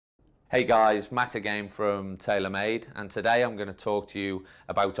Hey guys, Matt again from TaylorMade, and today I'm going to talk to you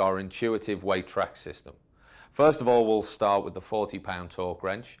about our intuitive weight track system. First of all, we'll start with the 40-pound torque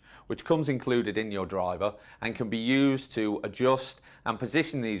wrench, which comes included in your driver and can be used to adjust and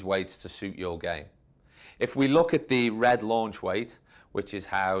position these weights to suit your game. If we look at the red launch weight, which is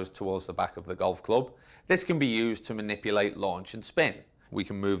housed towards the back of the golf club, this can be used to manipulate launch and spin. We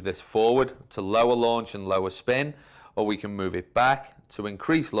can move this forward to lower launch and lower spin, or we can move it back to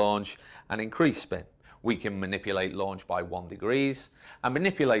increase launch and increase spin. We can manipulate launch by 1 degree and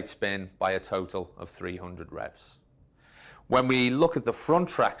manipulate spin by a total of 300 revs. When we look at the front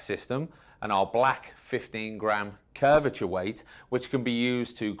track system and our black 15-gram curvature weight, which can be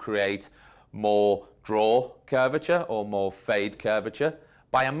used to create more draw curvature or more fade curvature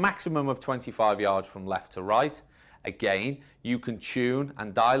by a maximum of 25 yards from left to right, again, you can tune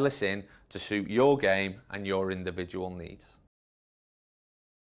and dial this in to suit your game and your individual needs.